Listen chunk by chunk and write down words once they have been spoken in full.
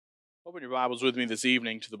Open your Bibles with me this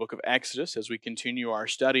evening to the book of Exodus. As we continue our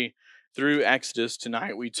study through Exodus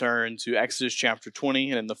tonight, we turn to Exodus chapter 20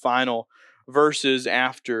 and in the final verses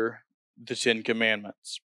after the Ten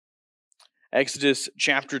Commandments. Exodus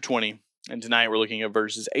chapter 20, and tonight we're looking at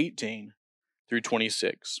verses 18 through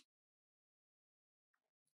 26.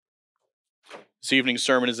 This evening's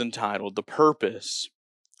sermon is entitled, The Purpose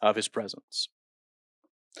of His Presence.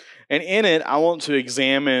 And in it, I want to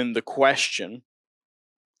examine the question,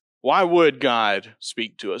 why would God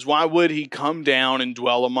speak to us? Why would He come down and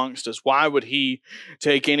dwell amongst us? Why would He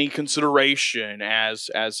take any consideration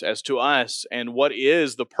as to us? And what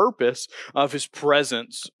is the purpose of His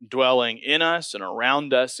presence dwelling in us and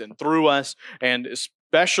around us and through us? And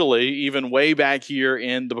especially even way back here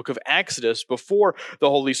in the book of Exodus, before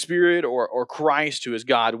the Holy Spirit or Christ, who is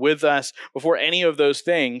God with us, before any of those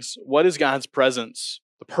things, what is God's presence?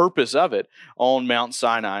 The purpose of it on Mount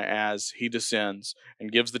Sinai as He descends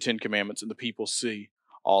and gives the Ten Commandments and the people see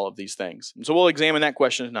all of these things. And so we'll examine that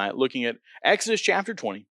question tonight, looking at Exodus chapter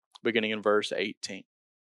 20, beginning in verse 18.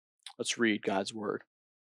 Let's read God's word.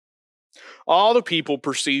 All the people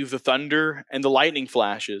perceived the thunder and the lightning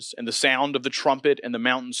flashes and the sound of the trumpet and the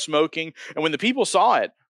mountain smoking. And when the people saw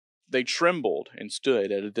it, they trembled and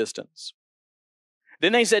stood at a distance.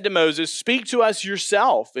 Then they said to Moses, "Speak to us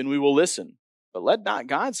yourself, and we will listen. But let not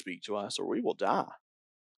God speak to us, or we will die."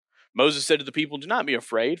 Moses said to the people, "Do not be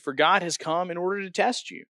afraid, for God has come in order to test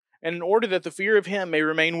you, and in order that the fear of Him may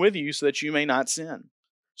remain with you, so that you may not sin."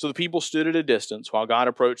 So the people stood at a distance while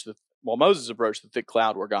Moses approached the thick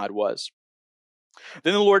cloud where God was.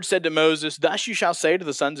 Then the Lord said to Moses, "Thus you shall say to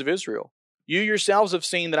the sons of Israel, you yourselves have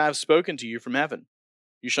seen that I have spoken to you from heaven.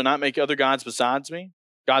 You shall not make other gods besides me,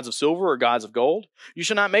 gods of silver or gods of gold. You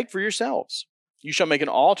shall not make for yourselves. You shall make an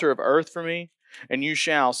altar of earth for me, and you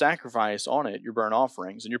shall sacrifice on it your burnt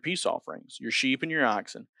offerings and your peace offerings, your sheep and your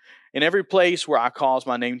oxen. In every place where I cause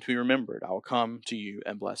my name to be remembered, I will come to you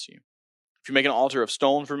and bless you. If you make an altar of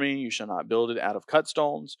stone for me, you shall not build it out of cut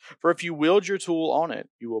stones, for if you wield your tool on it,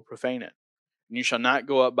 you will profane it. And you shall not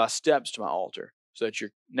go up by steps to my altar, so that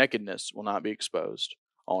your nakedness will not be exposed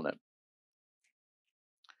on it."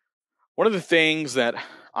 One of the things that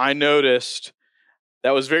I noticed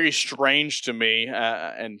that was very strange to me,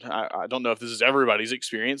 and I don't know if this is everybody's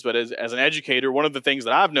experience, but as an educator, one of the things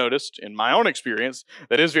that I've noticed in my own experience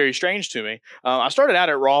that is very strange to me, I started out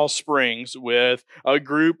at Ross Springs with a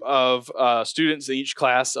group of students in each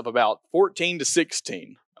class of about 14 to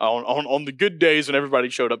 16 on the good days when everybody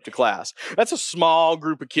showed up to class. That's a small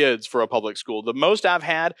group of kids for a public school. The most I've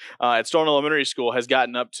had at Stone Elementary School has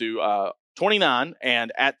gotten up to 29,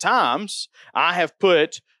 and at times I have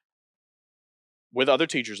put, with other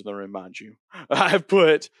teachers in the room, mind you, I have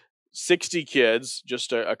put 60 kids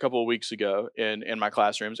just a couple of weeks ago in my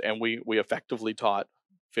classrooms, and we effectively taught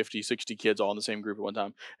 50, 60 kids all in the same group at one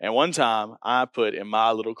time. And one time, I put in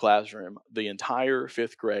my little classroom the entire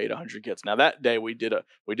fifth grade, 100 kids. Now, that day, we did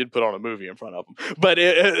put on a movie in front of them, but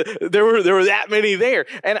there were that many there.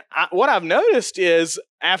 And what I've noticed is,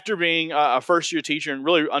 after being a first-year teacher and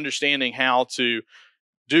really understanding how to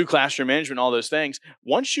do classroom management, all those things,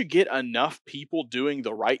 once you get enough people doing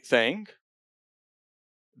the right thing,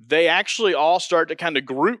 they actually all start to kind of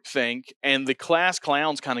group think, and the class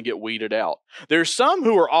clowns kind of get weeded out. There's some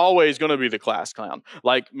who are always going to be the class clown,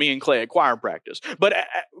 like me and Clay at choir practice. But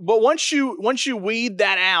once you weed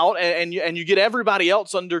that out and you get everybody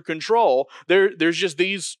else under control, there's just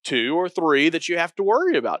these 2 or 3 that you have to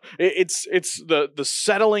worry about. It's the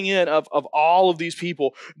settling in of all of these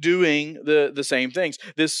people doing the same things.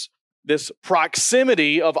 This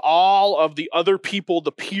proximity of all of the other people,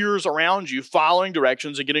 the peers around you, following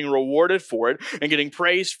directions and getting rewarded for it and getting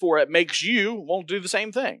praised for it, makes you want to do the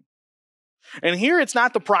same thing. And here it's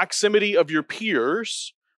not the proximity of your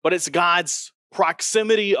peers, but it's God's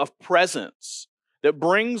proximity of presence that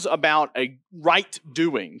brings about a right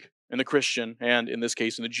doing in the Christian, and in this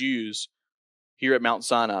case in the Jews, here at Mount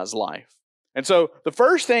Sinai's life. And so the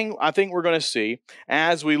first thing I think we're going to see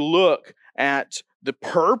as we look at the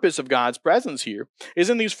purpose of God's presence here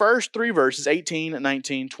is in these first 3 verses, 18,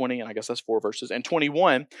 19, 20, and I guess that's 4 verses, and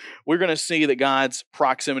 21, we're going to see that God's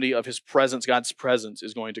proximity of His presence, God's presence,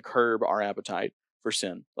 is going to curb our appetite for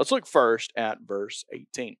sin. Let's look first at verse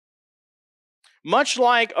 18. Much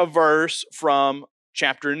like a verse from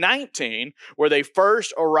chapter 19, where they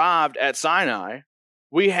first arrived at Sinai,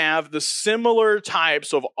 we have the similar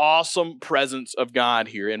types of awesome presence of God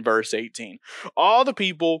here in verse 18. All the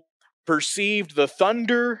people perceived the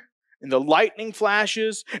thunder and the lightning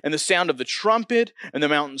flashes and the sound of the trumpet and the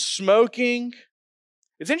mountain smoking.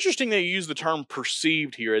 It's interesting that you use the term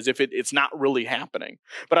perceived here as if it's not really happening.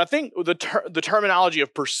 But I think the terminology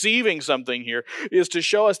of perceiving something here is to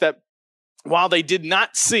show us that while they did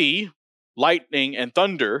not see lightning and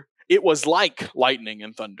thunder, it was like lightning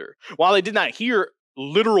and thunder. While they did not hear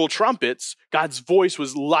literal trumpets, God's voice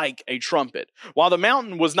was like a trumpet. While the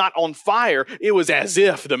mountain was not on fire, it was as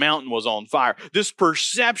if the mountain was on fire. This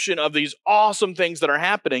perception of these awesome things that are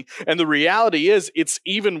happening, and the reality is it's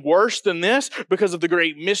even worse than this because of the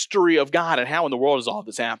great mystery of God and how in the world is all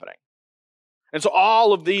this happening. And so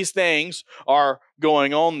all of these things are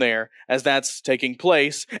going on there as that's taking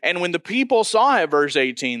place. And when the people saw it, verse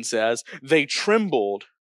 18 says, they trembled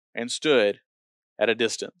and stood at a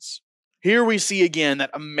distance. Here we see again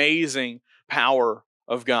that amazing power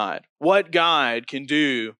of God. What God can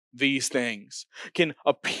do these things, can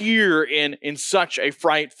appear in such a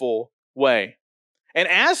frightful way. And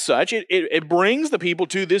as such, it brings the people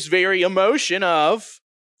to this very emotion of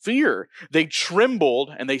fear. They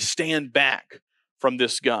trembled and they stand back from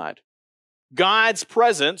this God. God's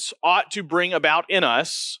presence ought to bring about in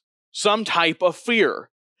us some type of fear.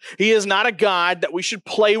 He is not a God that we should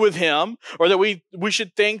play with him, or that we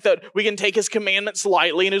should think that we can take his commandments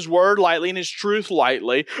lightly and his word lightly and his truth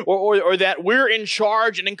lightly, or that we're in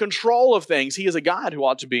charge and in control of things. He is a God who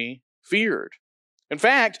ought to be feared. In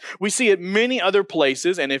fact, we see it many other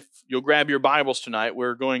places, and if you'll grab your Bibles tonight,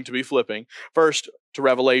 we're going to be flipping first to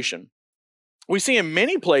Revelation. We see in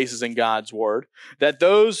many places in God's word that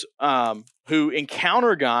those who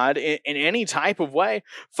encounter God in any type of way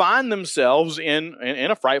find themselves in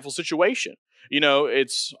a frightful situation. You know,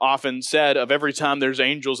 it's often said of every time there's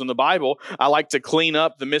angels in the Bible, I like to clean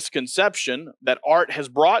up the misconception that art has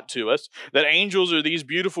brought to us, that angels are these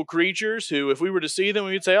beautiful creatures who, if we were to see them,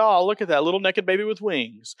 we would say, oh, look at that little naked baby with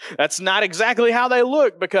wings. That's not exactly how they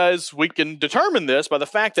look, because we can determine this by the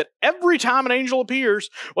fact that every time an angel appears,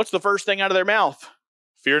 what's the first thing out of their mouth?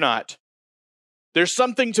 Fear not. There's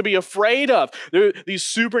something to be afraid of. They're these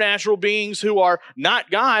supernatural beings who are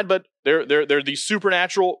not God, but they're these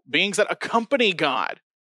supernatural beings that accompany God.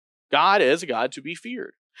 God is a God to be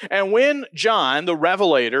feared. And when John, the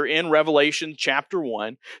Revelator, in Revelation chapter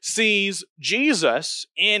 1, sees Jesus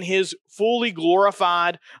in his fully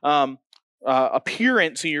glorified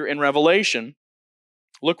appearance here in Revelation,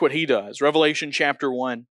 look what he does. Revelation chapter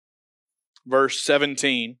 1, verse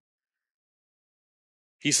 17.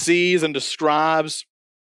 He sees and describes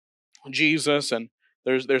Jesus, and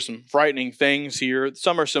there's some frightening things here.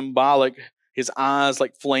 Some are symbolic. His eyes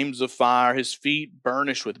like flames of fire, his feet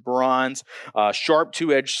burnished with bronze, a sharp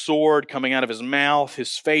two-edged sword coming out of his mouth,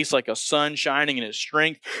 his face like a sun shining in his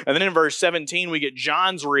strength. And then in verse 17, we get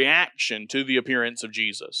John's reaction to the appearance of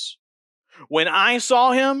Jesus. When I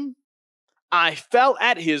saw him, I fell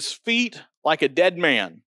at his feet like a dead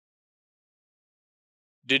man.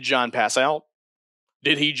 Did John pass out?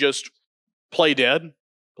 Did he just play dead?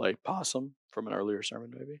 Play possum from an earlier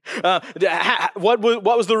sermon, maybe? What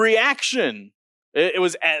was the reaction? It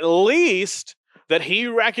was at least that he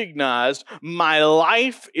recognized my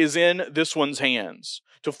life is in this one's hands.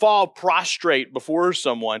 To fall prostrate before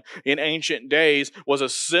someone in ancient days was a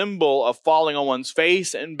symbol of falling on one's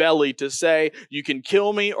face and belly to say, you can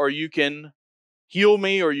kill me, or you can heal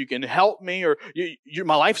me, or you can help me, or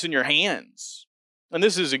my life's in your hands. And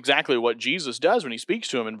this is exactly what Jesus does when he speaks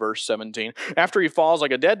to him in verse 17. After he falls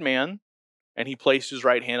like a dead man, and he placed his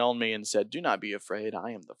right hand on me and said, do not be afraid,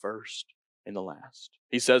 I am the first and the last.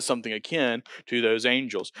 He says something akin to those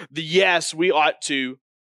angels. Yes, we ought to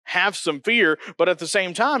have some fear, but at the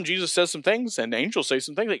same time, Jesus says some things, and angels say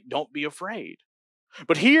some things like, don't be afraid.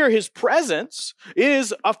 But here, his presence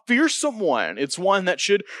is a fearsome one. It's one that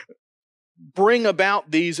should bring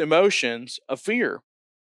about these emotions of fear.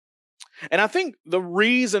 And I think the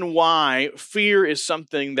reason why fear is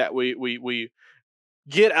something that we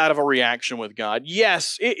get out of a reaction with God,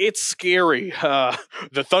 yes, it's scary.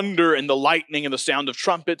 The thunder and the lightning and the sound of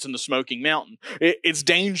trumpets and the smoking mountain. It's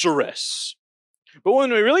dangerous. But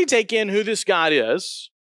when we really take in who this God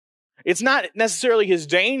is, it's not necessarily his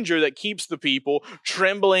danger that keeps the people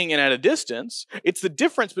trembling and at a distance. It's the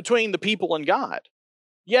difference between the people and God.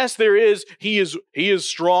 Yes, he is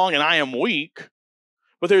strong and I am weak.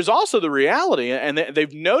 But there's also the reality, and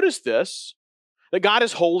they've noticed this, that God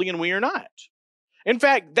is holy and we are not. In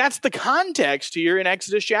fact, that's the context here in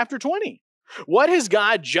Exodus chapter 20. What has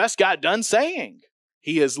God just got done saying?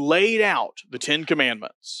 He has laid out the 10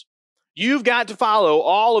 Commandments. You've got to follow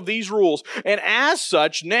all of these rules. And as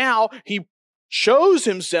such, now he shows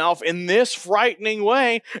himself in this frightening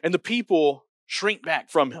way, and the people shrink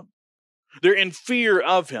back from him. They're in fear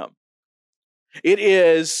of him. It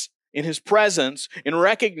is in his presence, in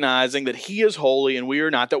recognizing that he is holy and we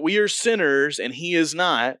are not, that we are sinners and he is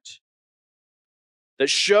not, that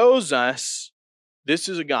shows us this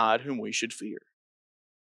is a God whom we should fear.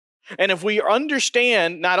 And if we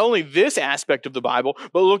understand not only this aspect of the Bible,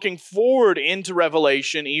 but looking forward into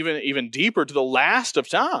Revelation, even deeper to the last of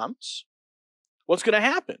times, what's going to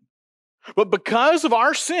happen? But because of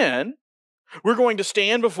our sin, we're going to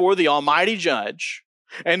stand before the Almighty Judge,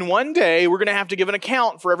 and one day we're going to have to give an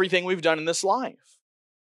account for everything we've done in this life.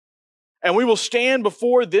 And we will stand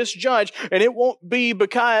before this judge, and it won't be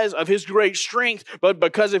because of his great strength, but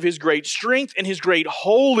because of his great strength and his great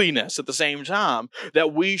holiness at the same time,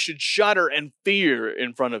 that we should shudder and fear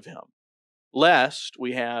in front of him, lest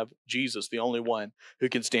we have Jesus, the only one who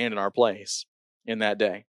can stand in our place in that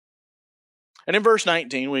day. And in verse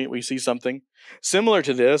 19, we see something similar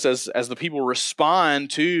to this as the people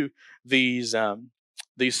respond to these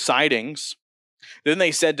sightings. Then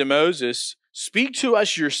they said to Moses, "Speak to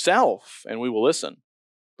us yourself, and we will listen.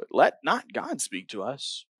 But let not God speak to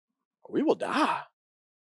us, or we will die."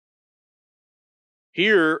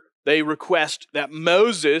 Here they request that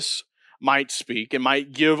Moses might speak and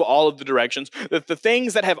might give all of the directions, that the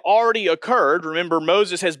things that have already occurred, remember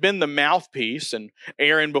Moses has been the mouthpiece and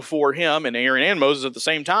Aaron before him, and Aaron and Moses at the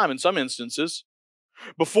same time in some instances,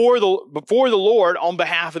 before the Lord on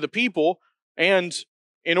behalf of the people, and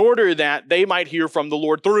in order that they might hear from the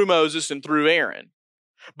Lord through Moses and through Aaron.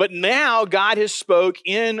 But now God has spoke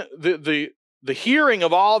in the hearing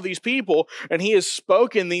of all of these people, and he has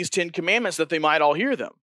spoken these 10 commandments that they might all hear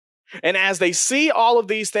them. And as they see all of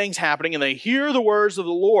these things happening and they hear the words of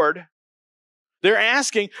the Lord, they're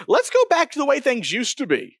asking, let's go back to the way things used to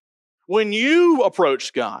be. When you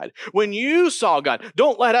approached God, when you saw God,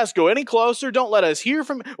 don't let us go any closer. Don't let us hear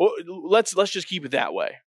from him. Let's just keep it that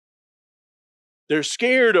way. They're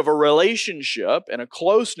scared of a relationship and a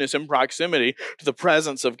closeness and proximity to the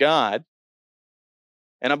presence of God.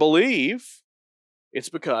 And I believe it's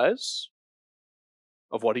because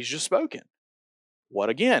of what he's just spoken. What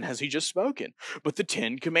again has he just spoken? But the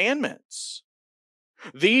 10 commandments.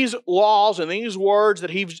 These laws and these words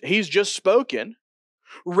that he's just spoken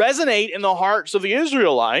resonate in the hearts of the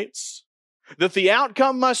Israelites, that the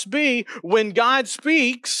outcome must be when God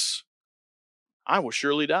speaks, I will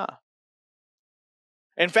surely die.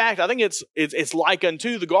 In fact, I think it's like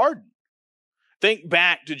unto the garden. Think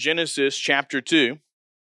back to Genesis chapter 2.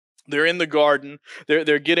 They're in the garden.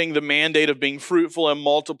 They're getting the mandate of being fruitful and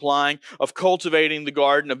multiplying, of cultivating the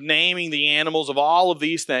garden, of naming the animals, of all of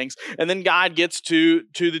these things. And then God gets to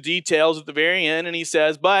the details at the very end, and he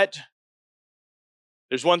says, but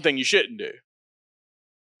there's one thing you shouldn't do.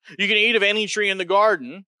 You can eat of any tree in the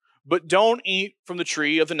garden, but don't eat from the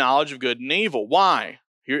tree of the knowledge of good and evil. Why?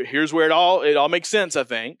 Here's where it all makes sense, I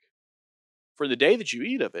think. For the day that you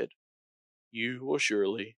eat of it, you will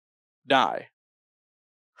surely die.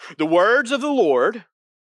 The words of the Lord,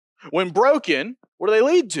 when broken, what do they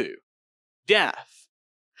lead to? Death.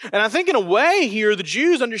 And I think in a way here, the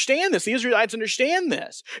Jews understand this. The Israelites understand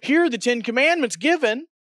this. Here are the 10 commandments given,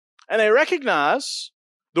 and they recognize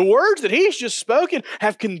the words that he's just spoken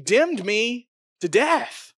have condemned me to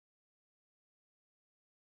death.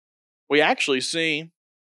 We actually see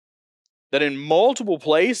that in multiple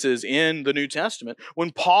places in the New Testament,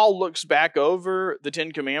 when Paul looks back over the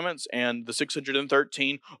 10 commandments and the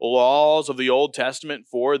 613 laws of the Old Testament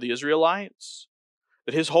for the Israelites,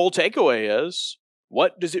 that his whole takeaway is,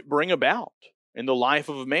 what does it bring about in the life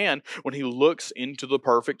of a man when he looks into the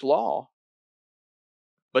perfect law?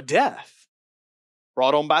 But death,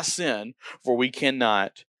 brought on by sin, for we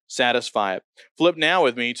cannot satisfy it. Flip now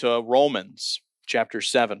with me to Romans chapter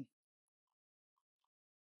 7.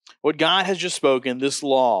 What God has just spoken, this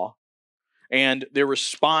law, and their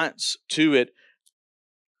response to it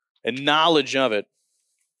and knowledge of it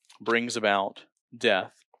brings about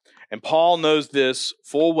death. And Paul knows this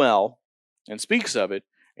full well and speaks of it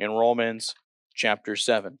in Romans chapter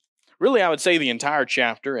 7. Really, I would say the entire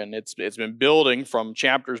chapter, and it's been building from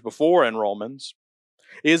chapters before in Romans,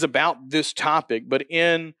 is about this topic. But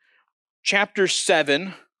in chapter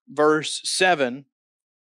 7, verse 7,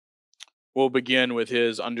 we'll begin with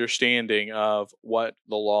his understanding of what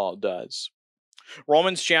the law does.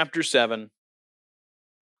 Romans chapter 7,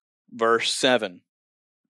 verse 7.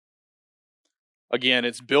 Again,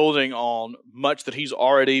 it's building on much that he's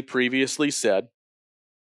already previously said.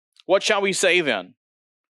 What shall we say then?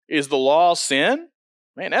 Is the law sin?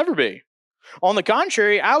 May it never be. On the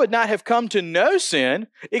contrary, I would not have come to know sin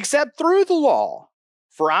except through the law.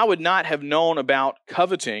 For I would not have known about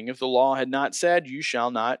coveting if the law had not said, you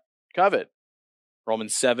shall not covet.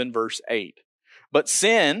 Romans 7, verse 8. But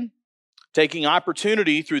sin, taking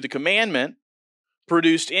opportunity through the commandment,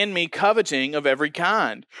 produced in me coveting of every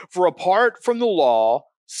kind. For apart from the law,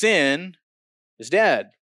 sin is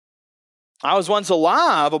dead. I was once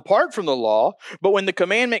alive apart from the law, but when the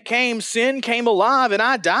commandment came, sin came alive and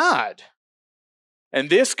I died. And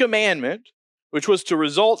this commandment, which was to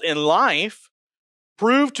result in life,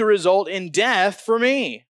 proved to result in death for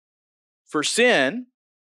me. For sin,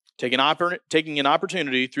 taking an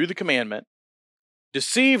opportunity through the commandment,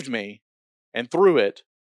 deceived me, and through it,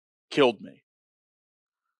 killed me.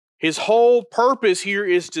 His whole purpose here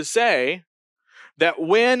is to say that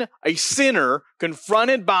when a sinner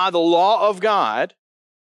confronted by the law of God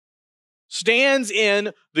stands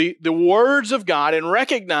in the words of God and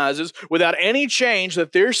recognizes without any change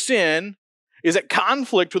that their sin is at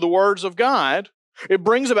conflict with the words of God, it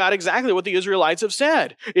brings about exactly what the Israelites have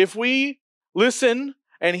said. If we listen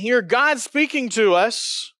and hear God speaking to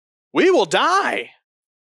us, we will die.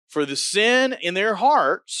 For the sin in their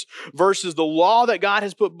hearts versus the law that God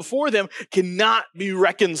has put before them cannot be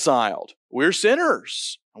reconciled. We're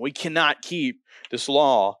sinners, and we cannot keep this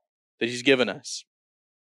law that He's given us.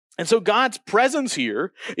 And so God's presence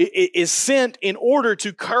here is sent in order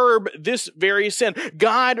to curb this very sin.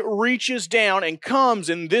 God reaches down and comes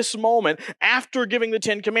in this moment after giving the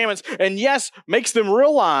Ten Commandments, and yes, makes them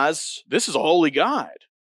realize this is a holy God.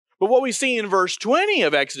 But what we see in verse 20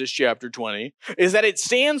 of Exodus chapter 20 is that it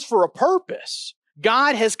stands for a purpose.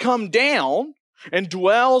 God has come down and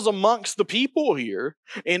dwells amongst the people here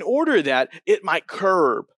in order that it might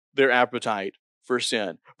curb their appetite for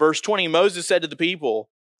sin. Verse 20, Moses said to the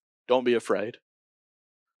people, "Don't be afraid."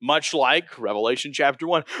 Much like Revelation chapter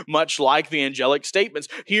 1, much like the angelic statements.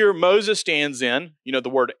 Here Moses stands in, the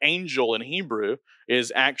word angel in Hebrew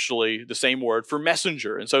is actually the same word for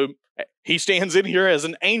messenger. And so he stands in here as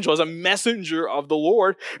an angel, as a messenger of the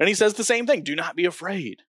Lord, and he says the same thing, do not be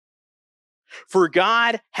afraid. For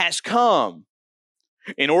God has come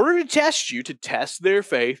in order to test you, to test their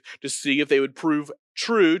faith, to see if they would prove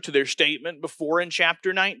true to their statement before in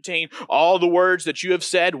chapter 19, all the words that you have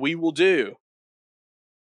said we will do.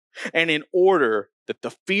 And in order that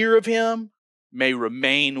the fear of Him may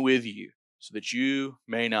remain with you, so that you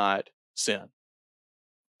may not sin.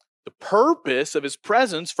 The purpose of His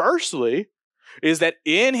presence, firstly, is that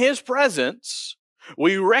in His presence,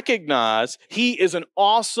 we recognize He is an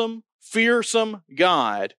awesome, fearsome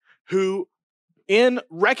God who, in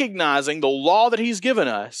recognizing the law that He's given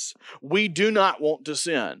us, we do not want to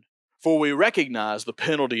sin, for we recognize the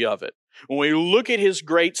penalty of it. When we look at His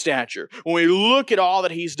great stature, when we look at all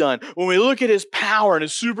that He's done, when we look at His power and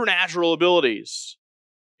His supernatural abilities,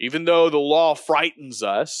 even though the law frightens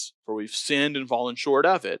us, for we've sinned and fallen short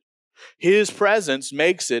of it, His presence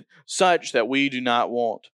makes it such that we do not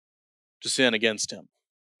want to sin against Him.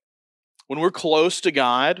 When we're close to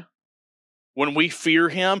God, when we fear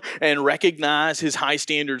Him and recognize His high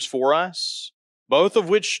standards for us, both of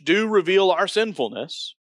which do reveal our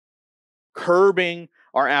sinfulness, curbing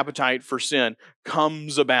our appetite for sin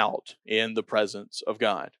comes about in the presence of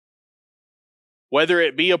God. Whether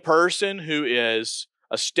it be a person who is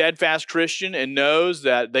a steadfast Christian and knows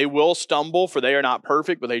that they will stumble, for they are not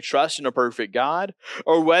perfect, but they trust in a perfect God,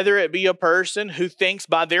 or whether it be a person who thinks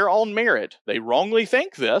by their own merit, they wrongly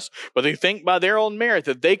think this, but they think by their own merit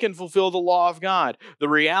that they can fulfill the law of God. The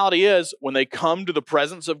reality is, when they come to the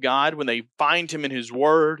presence of God, when they find Him in His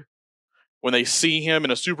Word, when they see Him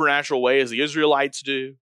in a supernatural way as the Israelites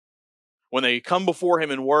do, when they come before Him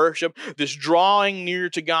in worship, this drawing near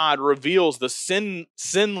to God reveals the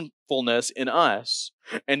sinfulness in us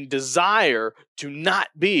and desire to not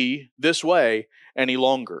be this way any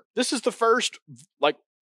longer. This is the first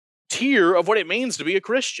tier of what it means to be a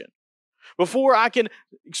Christian. Before I can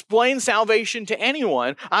explain salvation to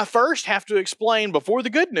anyone, I first have to explain, before the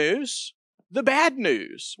good news, the bad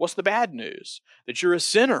news. What's the bad news? That you're a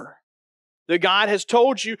sinner. That God has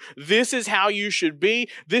told you this is how you should be,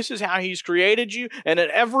 this is how He's created you, and at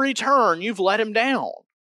every turn you've let Him down.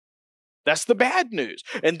 That's the bad news.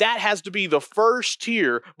 And that has to be the first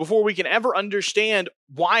tier before we can ever understand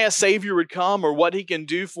why a Savior would come or what He can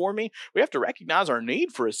do for me. We have to recognize our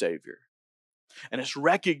need for a Savior. And it's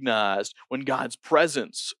recognized when God's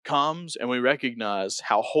presence comes and we recognize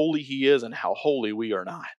how holy He is and how holy we are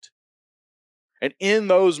not. And in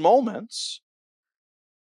those moments,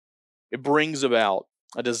 it brings about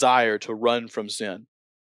a desire to run from sin.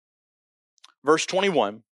 Verse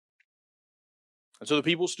 21, and so the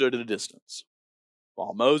people stood at a distance,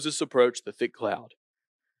 while Moses approached the thick cloud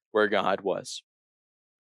where God was.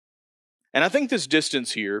 And I think this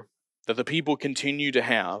distance here that the people continue to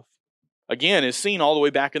have, again, is seen all the way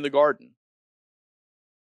back in the garden.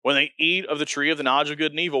 When they eat of the tree of the knowledge of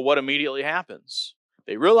good and evil, what immediately happens?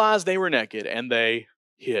 They realized they were naked and they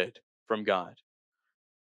hid from God.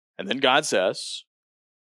 And then God says,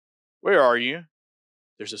 where are you?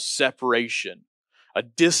 There's a separation, a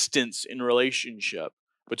distance in relationship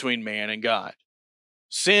between man and God.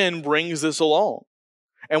 Sin brings this along.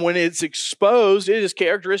 And when it's exposed, it is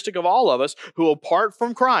characteristic of all of us who, apart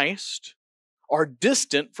from Christ, are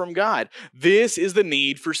distant from God. This is the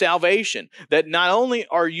need for salvation. That not only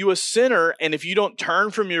are you a sinner, and if you don't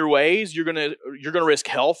turn from your ways, you're gonna risk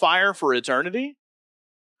hellfire for eternity.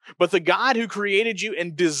 But the God who created you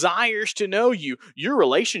and desires to know you, your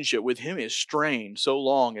relationship with him is strained so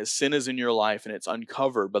long as sin is in your life and it's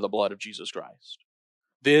uncovered by the blood of Jesus Christ.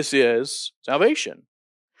 This is salvation.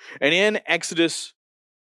 And in Exodus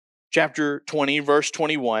chapter 20, verse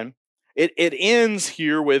 21, it ends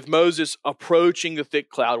here with Moses approaching the thick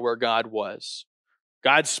cloud where God was.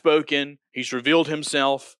 God's spoken, he's revealed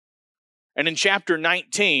himself. And in chapter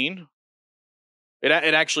 19, it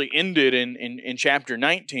actually ended in chapter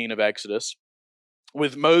 19 of Exodus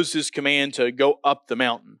with Moses' command to go up the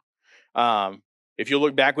mountain. If you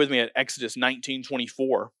look back with me at Exodus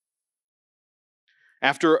 19:24,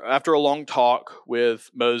 after a long talk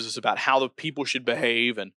with Moses about how the people should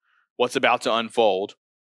behave and what's about to unfold,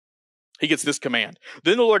 he gets this command.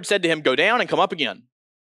 Then the Lord said to him, go down and come up again.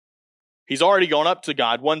 He's already gone up to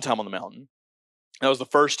God one time on the mountain. That was the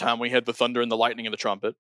first time we had the thunder and the lightning and the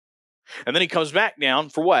trumpet. And then he comes back down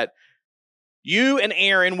for what? You and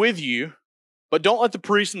Aaron with you, but don't let the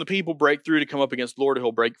priests and the people break through to come up against the Lord, or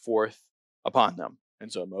he'll break forth upon them.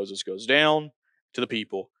 And so Moses goes down to the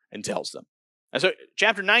people and tells them. And so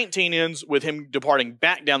chapter 19 ends with him departing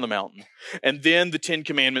back down the mountain. And then the 10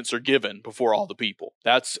 commandments are given before all the people.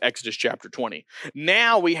 That's Exodus chapter 20.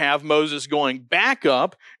 Now we have Moses going back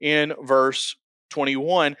up in verse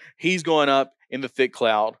 21. He's going up in the thick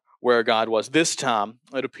cloud where God was. This time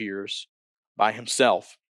it appears by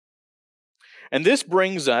himself. And this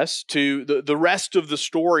brings us to the rest of the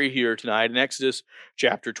story here tonight in Exodus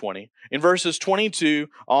chapter 20. In verses 22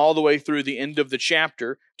 all the way through the end of the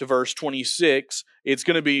chapter to verse 26, it's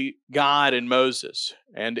going to be God and Moses.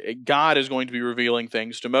 And God is going to be revealing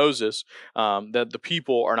things to Moses that the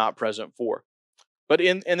people are not present for. But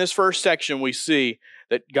in this first section, we see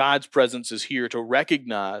that God's presence is here to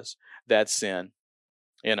recognize that sin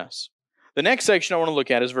in us. The next section I want to look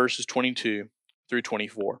at is verses 22 through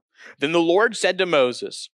 24. Then the Lord said to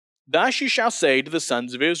Moses, thus you shall say to the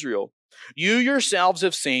sons of Israel, you yourselves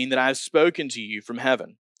have seen that I have spoken to you from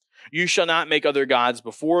heaven. You shall not make other gods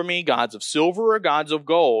before me, gods of silver or gods of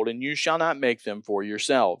gold, and you shall not make them for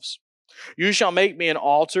yourselves. You shall make me an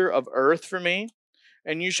altar of earth for me,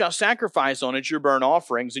 and you shall sacrifice on it your burnt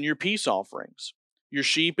offerings and your peace offerings, your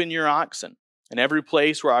sheep and your oxen, and every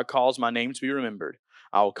place where I cause my name to be remembered,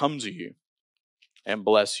 I will come to you and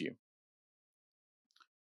bless you.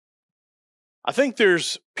 I think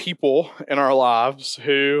there's people in our lives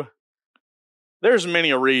who, there's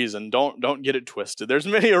many a reason, don't get it twisted. There's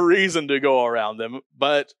many a reason to go around them,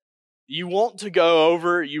 but you want to go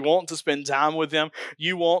over, you want to spend time with them,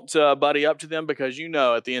 you want to buddy up to them because you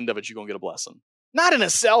know at the end of it you're going to get a blessing. Not in a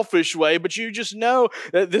selfish way, but you just know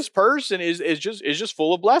that this person is just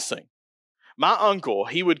full of blessing. My uncle,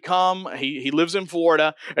 he would come, he lives in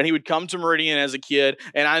Florida, and he would come to Meridian as a kid,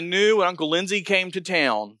 and I knew when Uncle Lindsay came to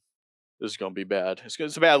town, this is going to be bad.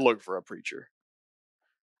 It's a bad look for a preacher.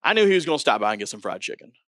 I knew he was going to stop by and get some fried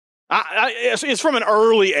chicken. It's from an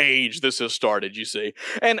early age this has started, you see.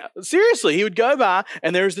 And seriously, he would go by,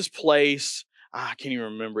 and there's this place, I can't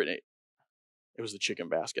even remember it. It was the Chicken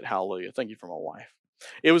Basket. Hallelujah. Thank you for my wife.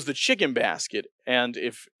 It was the Chicken Basket, and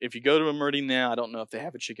if you go to a Meridian now, I don't know if they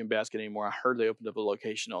have a Chicken Basket anymore. I heard they opened up a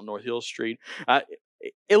location on North Hill Street.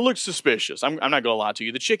 It looked suspicious. I'm not going to lie to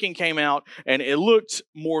you. The chicken came out, and it looked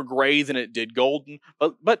more gray than it did golden.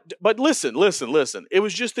 But listen. It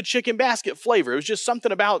was just the Chicken Basket flavor. It was just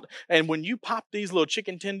something about, and when you pop these little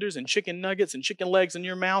chicken tenders and chicken nuggets and chicken legs in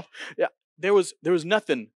your mouth, there was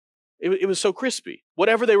nothing. It was so crispy.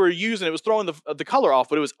 Whatever they were using, it was throwing the color off,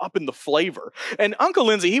 but it was up in the flavor. And Uncle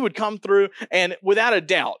Lindsay, he would come through, and without a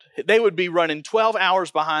doubt, they would be running 12 hours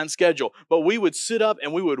behind schedule. But we would sit up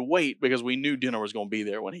and we would wait because we knew dinner was going to be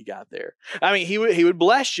there when he got there. I mean, he would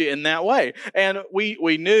bless you in that way. And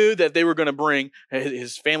we knew that they were going to bring,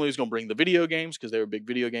 his family was going to bring the video games because they were big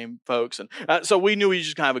video game folks. And so we knew we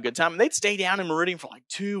just kind of have a good time. And they'd stay down in Meridian for like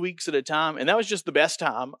 2 weeks at a time. And that was just the best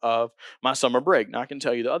time of my summer break. Now I can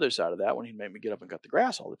tell you the other side of that when he'd make me get up and cut the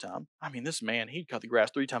grass all the time. I mean, this man, he'd cut the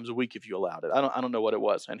grass 3 times a week if you allowed it. I don't know what it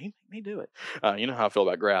was, and he'd do it. You know how I feel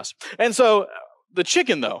about grass. And so the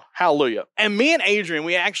chicken, though, hallelujah. And me and Adrian,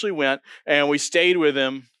 we actually went and we stayed with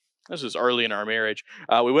him. This was early in our marriage.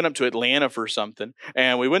 We went up to Atlanta for something,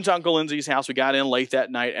 and we went to Uncle Lindsay's house. We got in late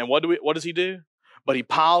that night, and what does he do? But he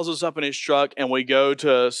piles us up in his truck, and we go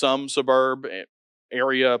to some suburb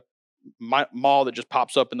area mall that just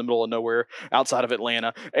pops up in the middle of nowhere outside of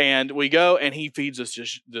Atlanta. And we go, and he feeds us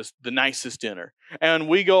just the nicest dinner. And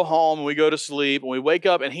we go home, and we go to sleep, and we wake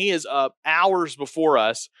up, and he is up hours before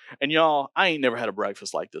us. And y'all, I ain't never had a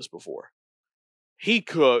breakfast like this before. He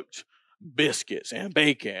cooked biscuits and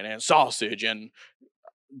bacon and sausage and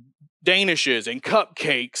Danishes and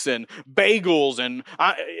cupcakes and bagels and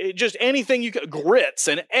just anything you could, grits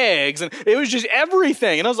and eggs, and it was just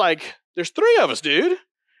everything. And I was like, "There's 3 of us, dude."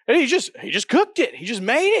 And he just cooked it. He just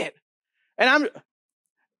made it. And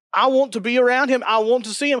I want to be around him. I want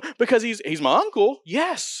to see him because he's my uncle,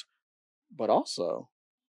 yes, but also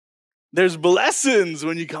there's blessings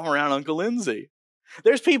when you come around Uncle Lindsay.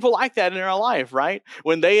 There's people like that in our life, right?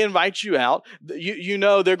 When they invite you out, you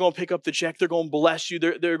know they're going to pick up the check. They're going to bless you.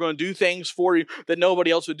 They're going to do things for you that nobody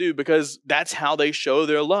else would do because that's how they show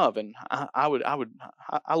their love. And I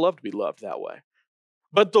love to be loved that way.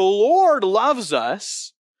 But the Lord loves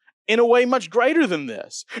us in a way much greater than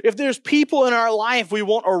this. If there's people in our life we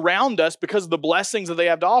want around us because of the blessings that they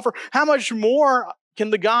have to offer, how much more can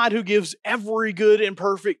the God who gives every good and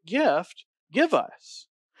perfect gift give us?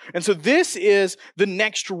 And so this is the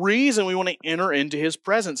next reason we want to enter into his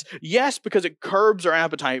presence. Yes, because it curbs our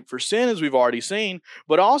appetite for sin, as we've already seen,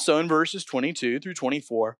 but also in verses 22 through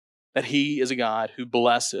 24, that he is a God who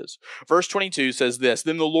blesses. Verse 22 says this,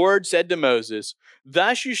 "Then the Lord said to Moses,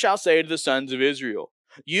 'Thus you shall say to the sons of Israel,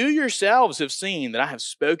 you yourselves have seen that I have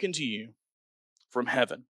spoken to you from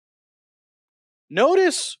heaven.'"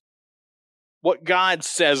 Notice what God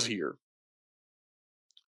says here.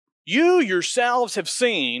 "You yourselves have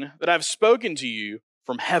seen that I've spoken to you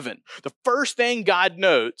from heaven." The first thing God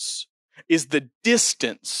notes is the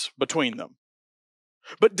distance between them.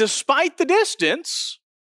 But despite the distance,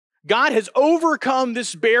 God has overcome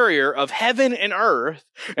this barrier of heaven and earth,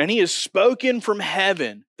 and he has spoken from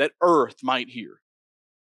heaven that earth might hear.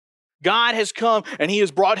 God has come and he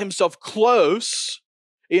has brought himself close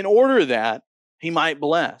in order that he might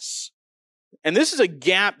bless. And this is a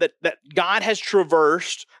gap that God has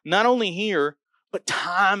traversed, not only here, but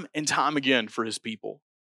time and time again for his people.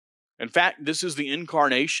 In fact, this is the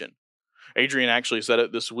incarnation. Adrian actually said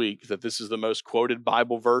it this week, that this is the most quoted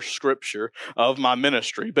Bible verse scripture of my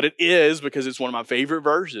ministry. But it is because it's one of my favorite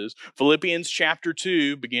verses. Philippians chapter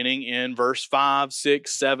 2, beginning in verse 5,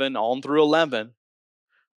 6, 7, on through 11.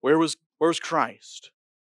 Where was Christ?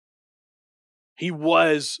 He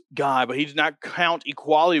was God, but he did not count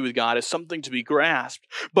equality with God as something to be grasped.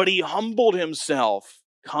 But he humbled himself,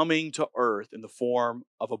 coming to earth in the form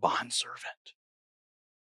of a bondservant,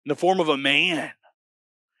 in the form of a man.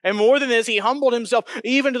 And more than this, he humbled himself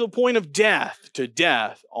even to the point of death, to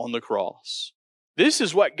death on the cross. This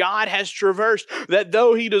is what God has traversed, that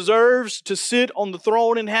though he deserves to sit on the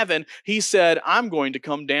throne in heaven, he said, "I'm going to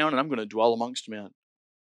come down and I'm going to dwell amongst men."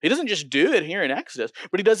 He doesn't just do it here in Exodus,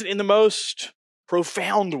 but he does it in the most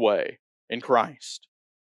profound way in Christ.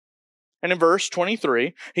 And in verse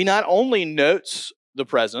 23, he not only notes the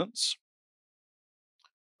presence,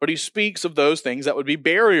 but he speaks of those things that would be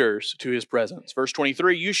barriers to his presence. Verse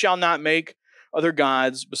 23, "You shall not make other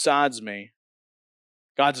gods besides me,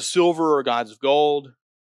 gods of silver or gods of gold.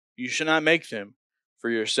 You shall not make them for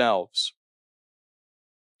yourselves."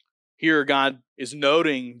 Here God is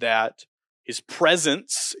noting that his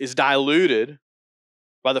presence is diluted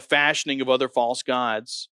by the fashioning of other false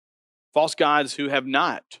gods who have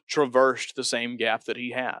not traversed the same gap that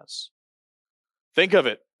he has. Think of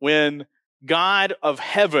it. When God of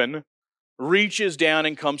heaven reaches down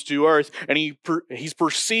and comes to earth, and he's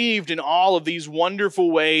perceived in all of these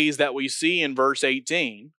wonderful ways that we see in verse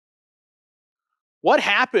 18, what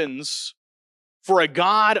happens for a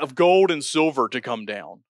God of gold and silver to come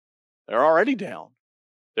down? They're already down.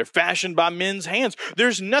 They're fashioned by men's hands.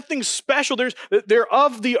 There's nothing special. They're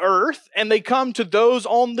of the earth, and they come to those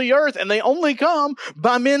on the earth, and they only come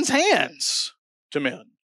by men's hands to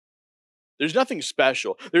men. There's nothing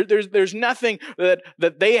special. There's nothing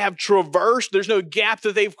that they have traversed. There's no gap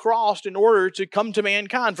that they've crossed in order to come to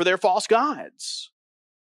mankind for their false gods.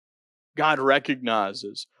 God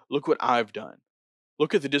recognizes, look what I've done.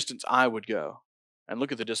 Look at the distance I would go, and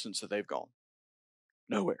look at the distance that they've gone.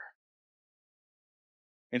 Nowhere.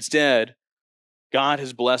 Instead, God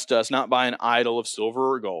has blessed us not by an idol of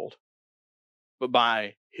silver or gold, but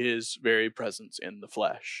by his very presence in the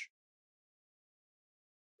flesh.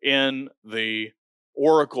 In the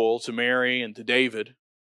oracle to Mary and to David,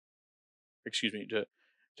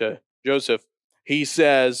 to Joseph, he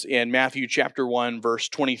says in Matthew chapter 1, verse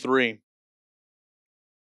 23,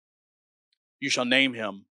 "You shall name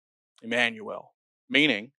him Emmanuel,"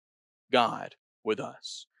 meaning God with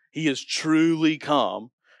us. He has truly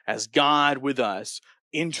come as God with us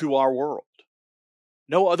into our world.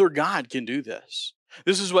 No other God can do this.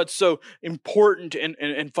 This is what's so important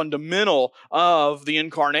and fundamental of the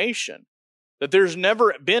incarnation. That there's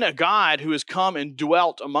never been a God who has come and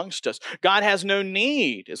dwelt amongst us. God has no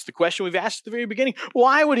need. It's the question we've asked at the very beginning.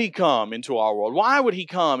 Why would he come into our world? Why would he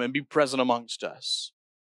come and be present amongst us?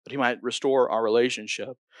 That he might restore our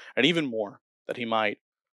relationship, and even more, that he might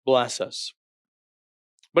bless us.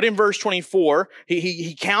 But in verse 24,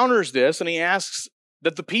 he counters this and he asks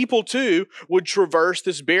that the people too would traverse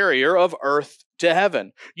this barrier of earth to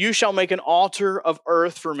heaven. "You shall make an altar of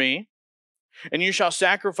earth for me, and you shall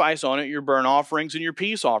sacrifice on it your burnt offerings and your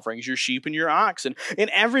peace offerings, your sheep and your oxen. In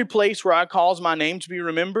every place where I cause my name to be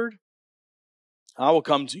remembered, I will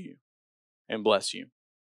come to you and bless you."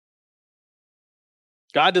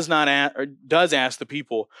 God does ask the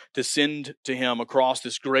people to send to him across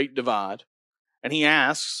this great divide, and he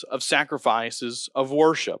asks of sacrifices of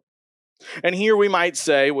worship. And here we might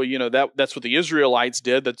say, well, that's what the Israelites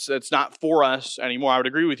did. That's not for us anymore. I would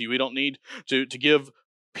agree with you. We don't need to give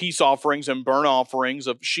peace offerings and burnt offerings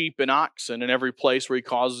of sheep and oxen in every place where he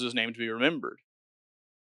causes his name to be remembered.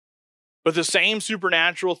 But the same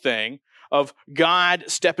supernatural thing of God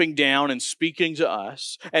stepping down and speaking to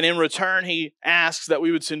us, and in return he asks that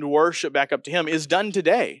we would send worship back up to him, is done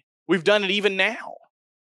today. We've done it even now.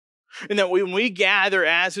 And that when we gather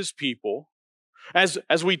as his people,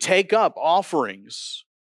 as we take up offerings,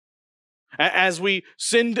 as we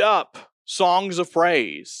send up songs of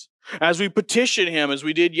praise, as we petition him, as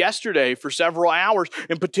we did yesterday for several hours,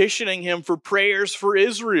 and petitioning him for prayers for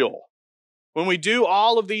Israel. When we do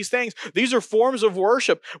all of these things, these are forms of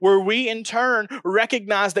worship where we in turn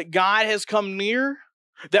recognize that God has come near,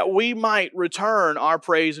 that we might return our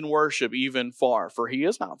praise and worship even far, for he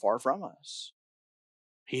is not far from us.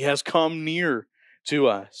 He has come near to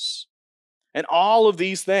us. And all of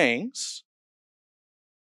these things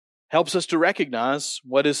helps us to recognize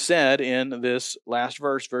what is said in this last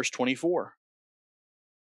verse, verse 24.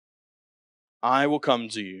 "I will come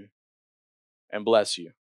to you and bless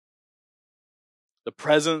you." The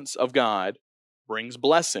presence of God brings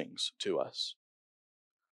blessings to us,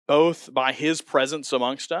 both by his presence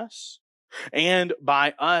amongst us and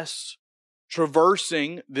by us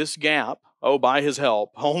traversing this gap, by his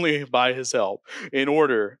help, only by his help, in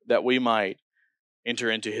order that we might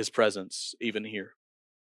enter into his presence even here.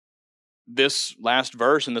 This last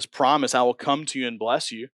verse and this promise, "I will come to you and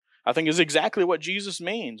bless you," I think is exactly what Jesus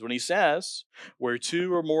means when he says, "Where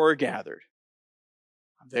two or more are gathered,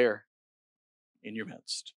 I'm there in your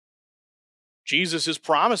midst." Jesus is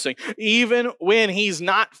promising, even when he's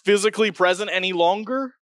not physically present any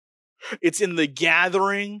longer, it's in the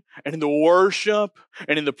gathering and in the worship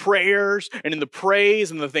and in the prayers and in the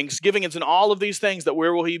praise and the thanksgiving. It's in all of these things that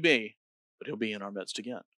where will he be? But he'll be in our midst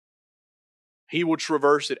again. He will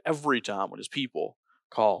traverse it every time when his people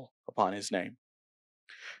call upon his name.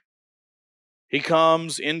 He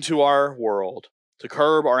comes into our world to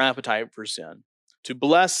curb our appetite for sin, to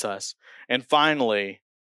bless us, and finally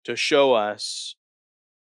to show us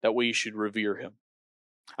that we should revere him.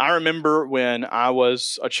 I remember when I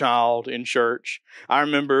was a child in church, I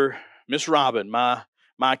remember Miss Robin,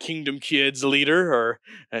 my Kingdom Kids leader,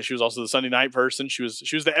 she was also the Sunday night person. She was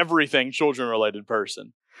the everything children-related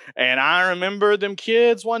person. And I remember them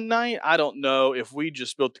kids one night, I don't know if we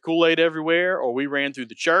just spilled the Kool-Aid everywhere or we ran through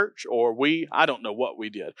the church or I don't know what we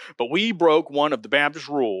did. But we broke one of the Baptist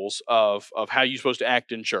rules of how you're supposed to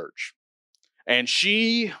act in church. And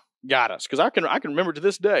she got us, because I can remember to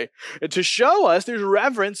this day, to show us there's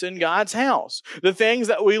reverence in God's house. The things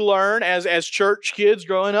that we learn as church kids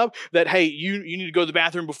growing up, that, hey, you need to go to the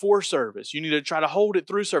bathroom before service. You need to try to hold it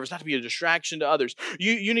through service, not to be a distraction to others.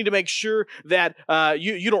 You need to make sure that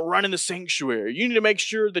you don't run in the sanctuary. You need to make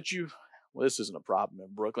sure that well, this isn't a problem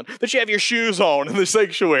in Brooklyn, that you have your shoes on in the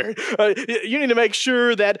sanctuary. You need to make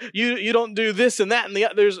sure that you don't do this and that and the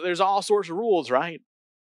other. There's all sorts of rules, right?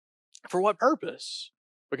 For what purpose?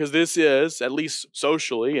 Because this is, at least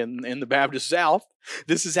socially in the Baptist South,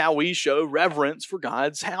 this is how we show reverence for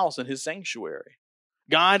God's house and his sanctuary.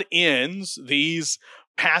 God ends these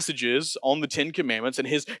passages on the Ten Commandments and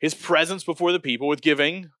his presence before the people with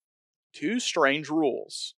giving two strange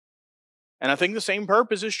rules. And I think the same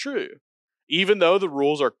purpose is true. Even though the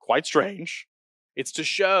rules are quite strange, it's to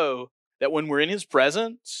show that when we're in his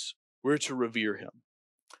presence, we're to revere him.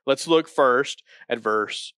 Let's look first at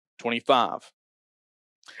verse 25.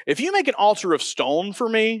 If you make an altar of stone for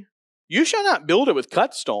me, you shall not build it with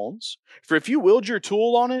cut stones, for if you wield your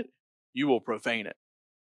tool on it, you will profane it.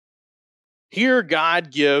 Here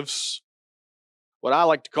God gives what I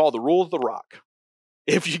like to call the rule of the rock.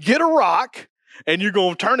 If you get a rock and you're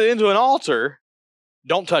going to turn it into an altar,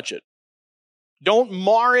 don't touch it. Don't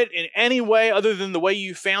mar it in any way other than the way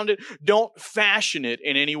you found it. Don't fashion it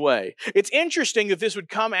in any way. It's interesting that this would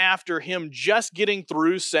come after him just getting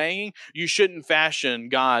through saying you shouldn't fashion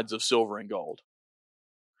gods of silver and gold.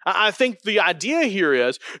 I think the idea here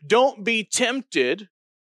is don't be tempted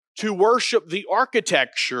to worship the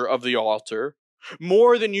architecture of the altar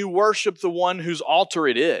more than you worship the one whose altar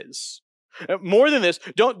it is. More than this,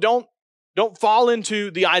 don't fall into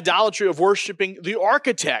the idolatry of worshiping the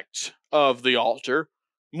architect of the altar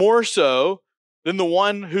more so than the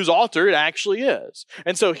one whose altar it actually is.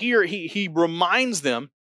 And so here he reminds them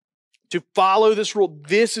to follow this rule.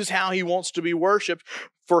 This is how he wants to be worshiped,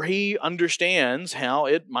 for he understands how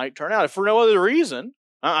it might turn out. If for no other reason,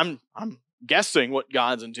 I'm guessing what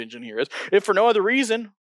God's intention here is. If for no other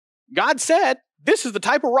reason, God said this is the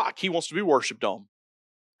type of rock he wants to be worshipped on,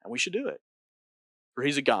 and we should do it. For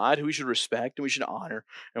he's a God who we should respect and we should honor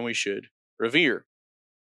and we should revere.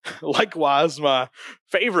 Likewise, my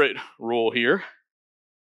favorite rule here,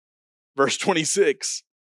 verse 26.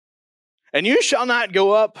 And you shall not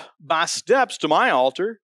go up by steps to my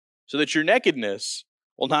altar, so that your nakedness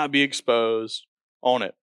will not be exposed on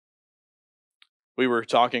it. We were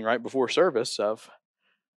talking right before service of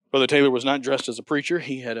Brother Taylor was not dressed as a preacher.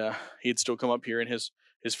 He'd still come up here in his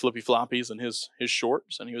flippy floppies and his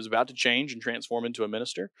shorts, and he was about to change and transform into a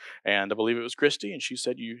minister. And I believe it was Christy, and she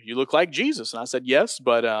said, "You look like Jesus." And I said, "Yes,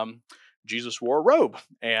 but Jesus wore a robe,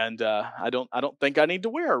 and I don't think I need to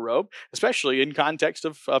wear a robe, especially in context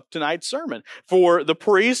of tonight's sermon. For the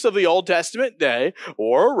priests of the Old Testament day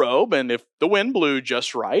wore a robe, and if the wind blew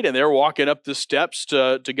just right, and they're walking up the steps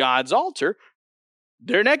to God's altar,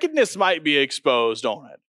 their nakedness might be exposed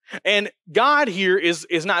on it." And God here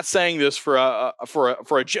is not saying this for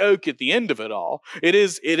a joke at the end of it all. It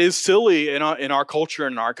is silly in our culture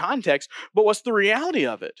and in our context, but what's the reality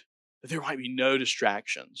of it? That there might be no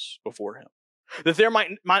distractions before him. That there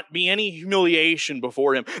might be any humiliation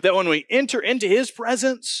before him. That when we enter into his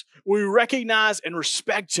presence, we recognize and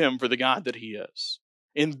respect him for the God that he is.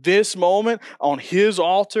 In this moment, on his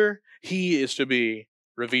altar, he is to be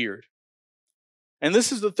revered. And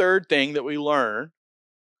this is the third thing that we learn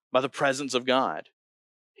by the presence of God.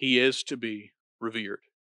 He is to be revered.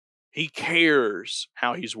 He cares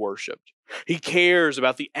how he's worshiped. He cares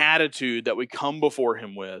about the attitude that we come before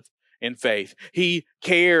him with in faith. He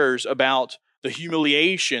cares about the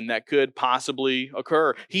humiliation that could possibly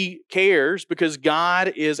occur. He cares because God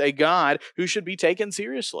is a God who should be taken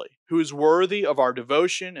seriously, who is worthy of our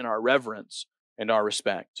devotion and our reverence and our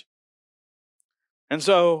respect. And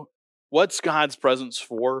so, what's God's presence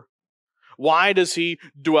for? Why does he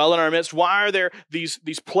dwell in our midst? Why are there these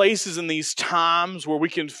places and these times where we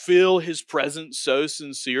can feel his presence so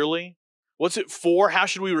sincerely? What's it for? How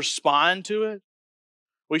should we respond to it?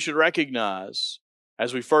 We should recognize,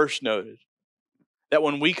 as we first noted, that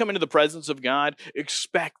when we come into the presence of God,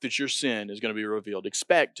 expect that your sin is going to be revealed.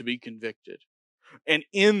 Expect to be convicted. And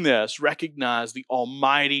in this, recognize the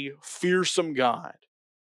almighty, fearsome God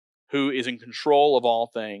who is in control of all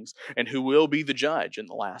things and who will be the judge in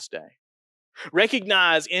the last day.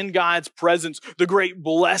 Recognize in God's presence the great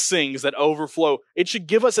blessings that overflow. It should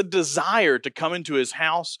give us a desire to come into his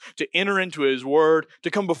house, to enter into his word,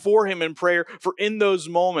 to come before him in prayer, for in those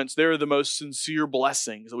moments, there are the most sincere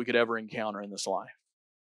blessings that we could ever encounter in this life.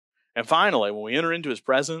 And finally, when we enter into his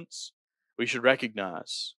presence, we should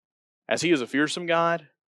recognize, as he is a fearsome God,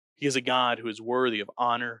 he is a God who is worthy of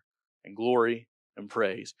honor and glory and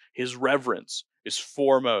praise. His reverence is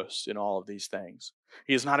foremost in all of these things.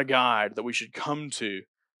 He is not a God that we should come to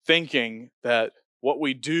thinking that what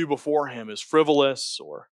we do before him is frivolous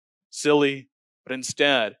or silly, but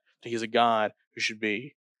instead, he is a God who should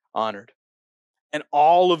be honored. And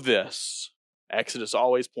all of this, Exodus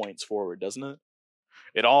always points forward, doesn't it?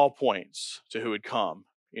 It all points to who would come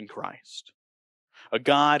in Christ. A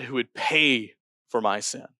God who would pay for my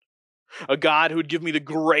sin. A God who would give me the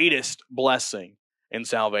greatest blessing in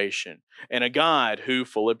salvation. And a God who,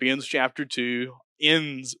 Philippians chapter 2,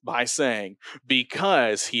 ends by saying,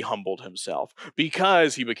 because he humbled himself,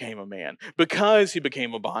 because he became a man, because he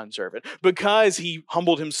became a bondservant, because he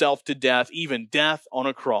humbled himself to death, even death on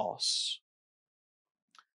a cross,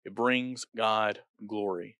 it brings God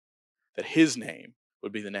glory that his name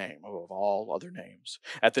would be the name above all other names.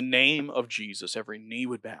 At the name of Jesus, every knee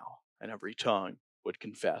would bow and every tongue would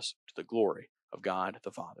confess to the glory of God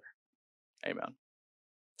the Father. Amen.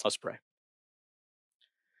 Let's pray.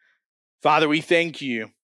 Father, we thank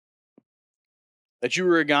you that you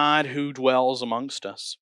are a God who dwells amongst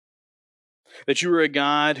us, that you are a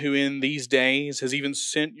God who in these days has even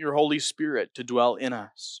sent your Holy Spirit to dwell in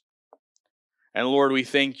us. And Lord, we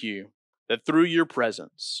thank you that through your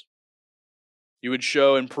presence, you would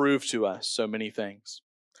show and prove to us so many things.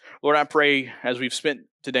 Lord, I pray as we've spent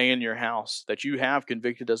today in your house that you have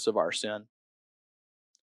convicted us of our sin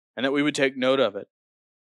and that we would take note of it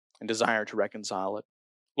and desire to reconcile it.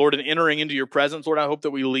 Lord, in entering into your presence, Lord, I hope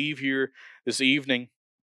that we leave here this evening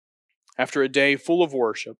after a day full of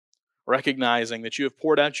worship, recognizing that you have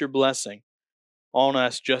poured out your blessing on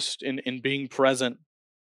us just in being present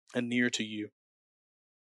and near to you.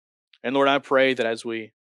 And Lord, I pray that as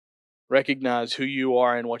we recognize who you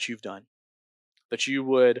are and what you've done, that you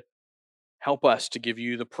would help us to give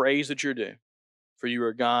you the praise that you're due. For you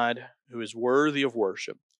are God who is worthy of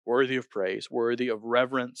worship, worthy of praise, worthy of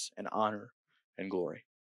reverence and honor and glory.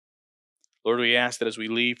 Lord, we ask that as we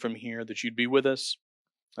leave from here, that you'd be with us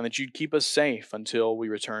and that you'd keep us safe until we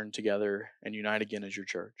return together and unite again as your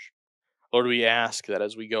church. Lord, we ask that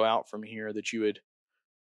as we go out from here, that you would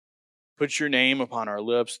put your name upon our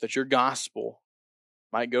lips, that your gospel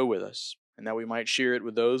might go with us, and that we might share it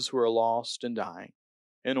with those who are lost and dying,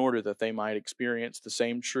 in order that they might experience the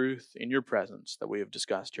same truth in your presence that we have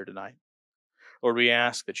discussed here tonight. Lord, we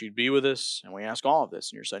ask that you'd be with us, and we ask all of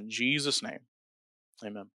this in your Son, Jesus' name.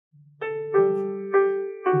 Amen.